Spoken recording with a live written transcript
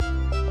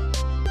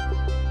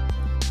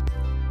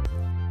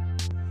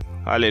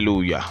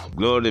Hallelujah.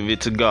 Glory be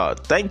to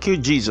God. Thank you,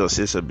 Jesus.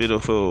 It's a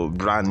beautiful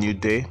brand new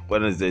day.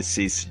 Wednesday,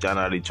 6th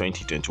January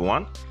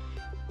 2021.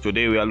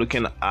 Today we are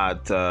looking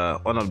at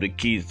one of the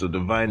keys to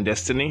divine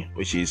destiny,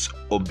 which is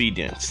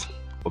obedience.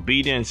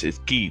 Obedience is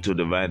key to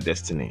divine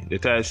destiny. The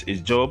text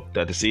is Job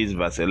 36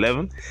 verse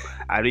 11.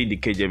 I read the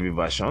KJV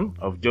version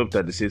of Job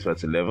 36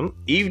 verse 11.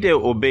 If they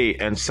obey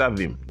and serve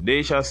him,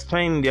 they shall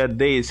spend their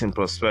days in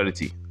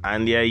prosperity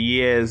and their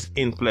years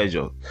in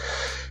pleasure.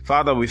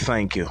 Father, we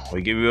thank you.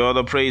 We give you all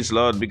the praise,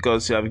 Lord,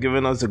 because you have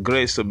given us the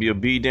grace to be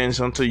obedient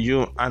unto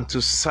you and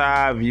to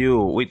serve you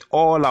with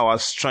all our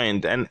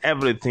strength and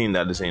everything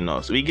that is in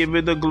us. We give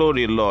you the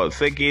glory, Lord.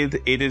 Thank it.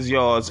 It is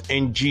yours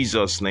in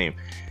Jesus' name.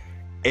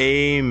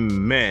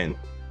 Amen.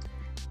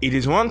 It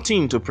is one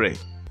thing to pray.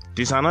 It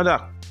is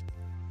another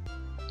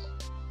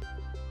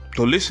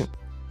to listen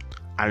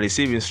and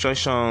receive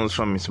instructions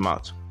from his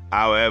mouth.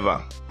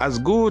 However, as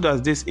good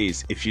as this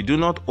is, if you do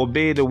not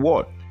obey the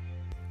word,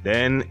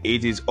 then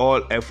it is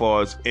all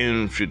efforts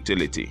in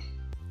futility.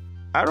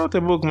 I wrote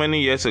a book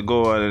many years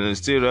ago and it is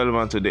still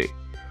relevant today.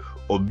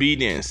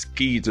 Obedience,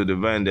 key to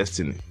divine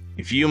destiny.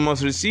 If you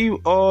must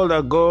receive all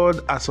that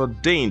God has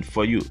ordained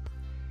for you,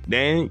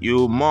 then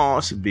you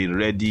must be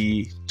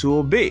ready to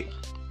obey.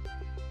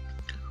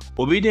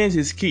 Obedience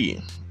is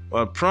key,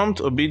 but prompt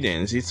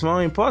obedience is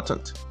more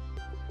important.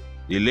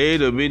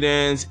 Delayed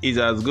obedience is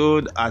as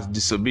good as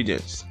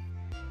disobedience.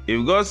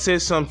 If God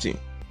says something,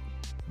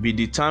 be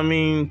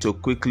determined to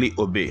quickly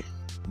obey.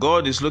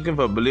 God is looking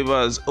for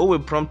believers who will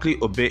promptly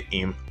obey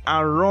him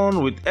and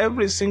run with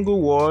every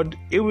single word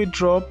he will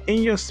drop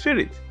in your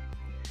spirit.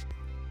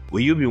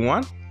 Will you be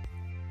one?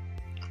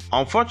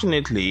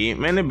 Unfortunately,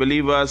 many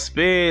believers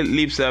pay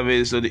lip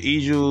service to the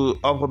issue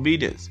of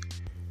obedience.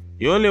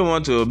 You only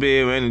want to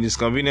obey when it is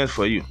convenient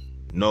for you.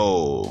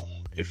 No.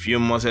 If you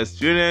must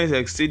experience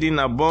exceeding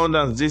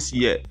abundance this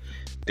year,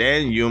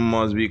 then you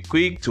must be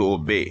quick to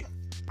obey.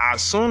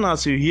 As soon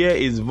as you hear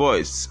his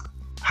voice,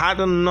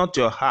 harden not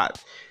your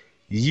heart,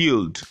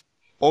 yield,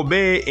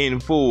 obey in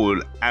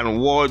full, and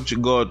watch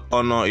God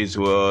honor his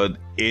word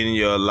in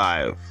your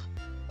life.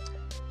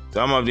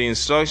 Some of the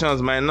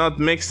instructions might not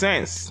make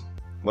sense,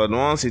 but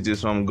once it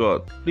is from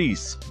God,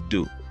 please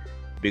do,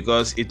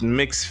 because it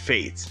makes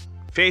faith.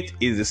 Faith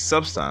is the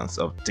substance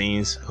of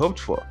things hoped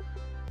for,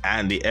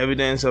 and the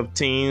evidence of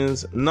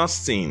things not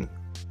seen.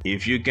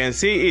 If you can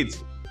see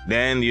it,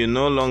 then you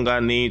no longer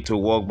need to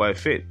walk by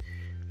faith.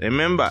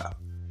 Remember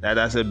that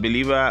as a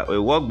believer, we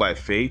walk by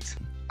faith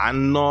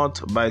and not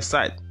by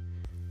sight.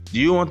 Do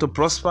you want to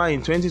prosper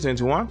in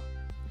 2021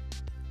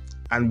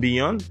 and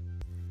beyond?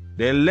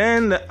 Then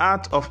learn the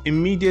art of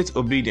immediate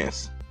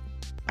obedience.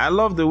 I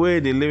love the way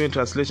the Living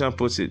Translation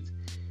puts it.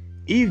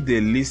 If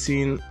they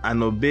listen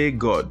and obey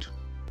God,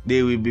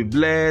 they will be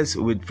blessed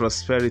with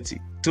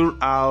prosperity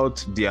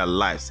throughout their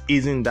lives.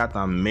 Isn't that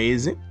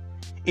amazing?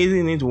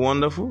 Isn't it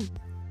wonderful?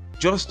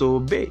 Just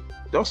obey.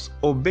 Just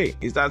obey.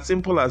 It's that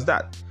simple as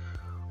that.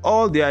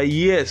 All their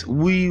years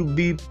will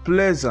be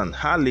pleasant.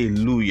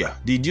 Hallelujah.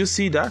 Did you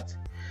see that?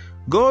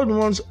 God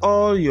wants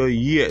all your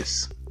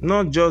years,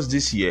 not just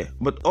this year,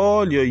 but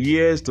all your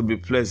years to be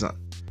pleasant.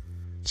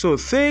 So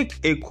take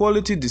a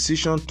quality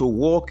decision to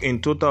walk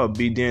in total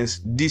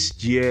obedience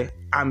this year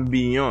and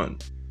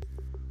beyond.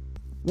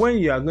 When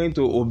you are going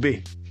to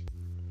obey,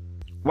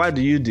 why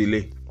do you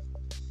delay?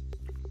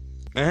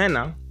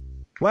 Now,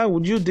 why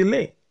would you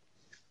delay?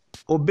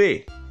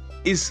 Obey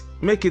is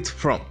make it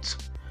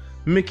prompt,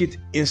 make it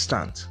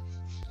instant,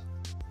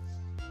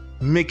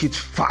 make it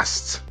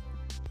fast.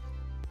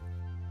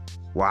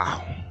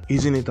 Wow,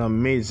 isn't it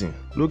amazing?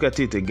 Look at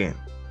it again.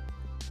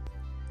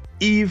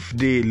 If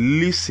they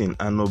listen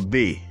and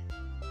obey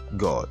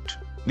God,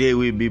 they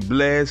will be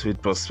blessed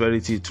with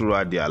prosperity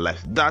throughout their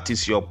life. That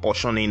is your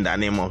portion in the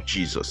name of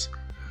Jesus.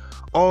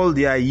 All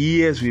their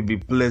years will be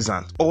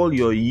pleasant. All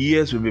your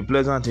years will be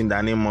pleasant in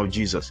the name of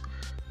Jesus.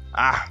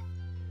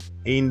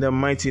 In the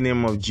mighty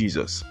name of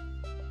Jesus.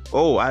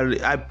 Oh,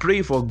 I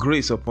pray for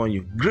grace upon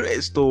you.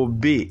 Grace to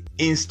obey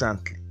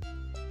instantly.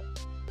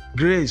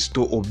 Grace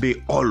to obey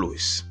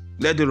always.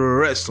 Let it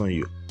rest on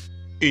you.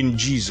 In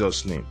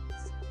Jesus' name.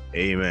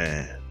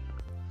 Amen.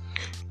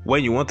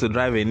 When you want to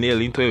drive a nail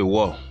into a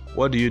wall,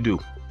 what do?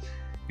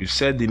 You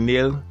set the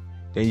nail,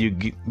 then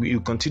you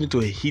continue to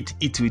hit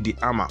it with the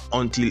hammer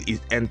until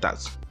it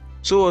enters.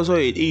 So also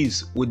it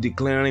is with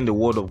declaring the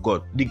word of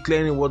God.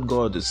 Declaring what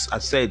God has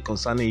said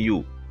concerning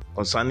you,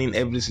 concerning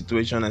every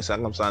situation and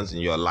circumstance in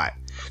your life.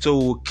 So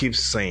we'll keep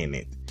saying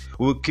it.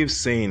 We'll keep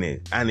saying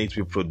it, and it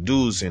will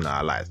produce in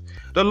our lives.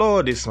 The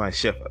Lord is my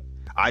shepherd.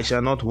 I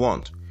shall not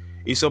want.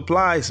 He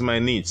supplies my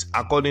needs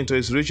according to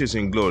his riches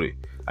in glory.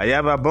 I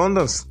have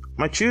abundance.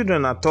 My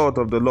children are taught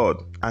of the Lord,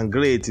 and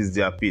great is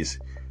their peace.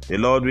 The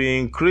Lord will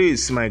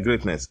increase my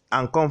greatness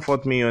and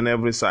comfort me on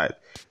every side.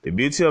 The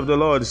beauty of the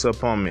Lord is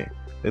upon me.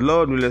 The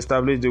Lord will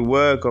establish the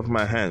work of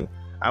my hand.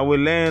 I will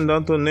lend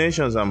unto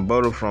nations and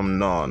borrow from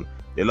none.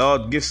 The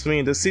Lord gives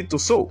me the seed to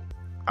sow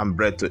and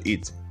bread to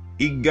eat.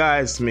 He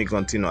guides me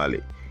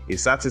continually. He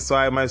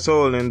satisfies my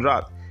soul in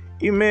drought.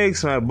 He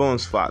makes my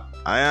bones fat.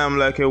 I am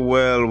like a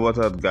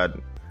well-watered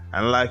garden,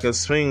 and like a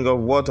spring of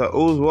water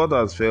whose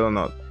waters fail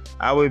not.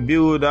 I will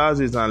build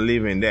houses and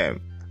live in them.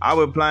 I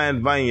will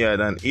plant vineyard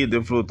and eat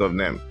the fruit of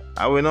them.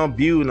 I will not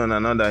build and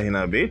another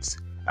inhabits.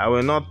 I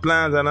will not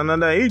plant and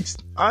another eats.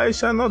 I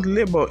shall not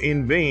labor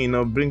in vain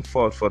or bring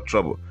forth for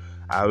trouble.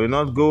 I will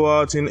not go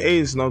out in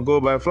haste nor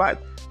go by flight,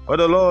 but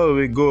the Lord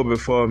will go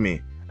before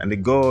me, and the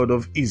God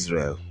of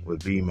Israel will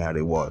be my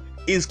reward.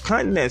 His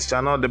kindness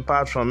shall not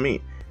depart from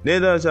me,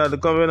 neither shall the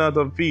covenant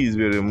of peace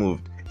be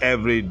removed.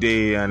 Every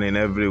day and in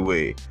every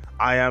way,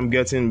 I am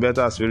getting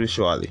better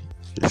spiritually,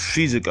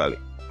 physically,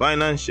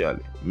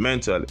 financially,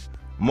 mentally,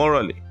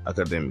 morally,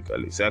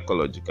 academically,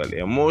 psychologically,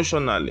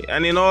 emotionally,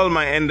 and in all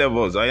my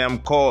endeavors. I am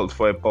called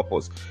for a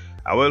purpose.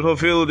 I will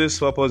fulfill this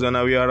purpose and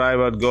I will arrive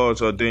at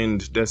God's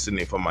ordained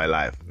destiny for my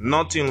life.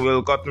 Nothing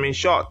will cut me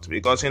short,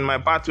 because in my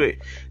pathway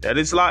there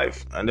is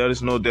life and there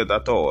is no death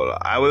at all.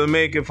 I will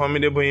make a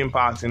formidable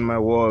impact in my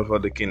world for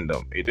the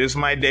kingdom. It is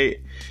my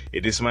day,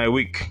 it is my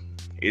week,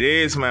 it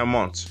is my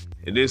month,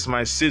 it is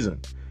my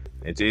season,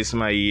 it is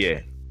my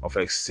year of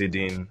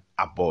exceeding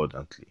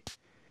abundantly.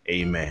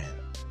 Amen.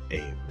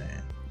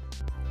 Amen.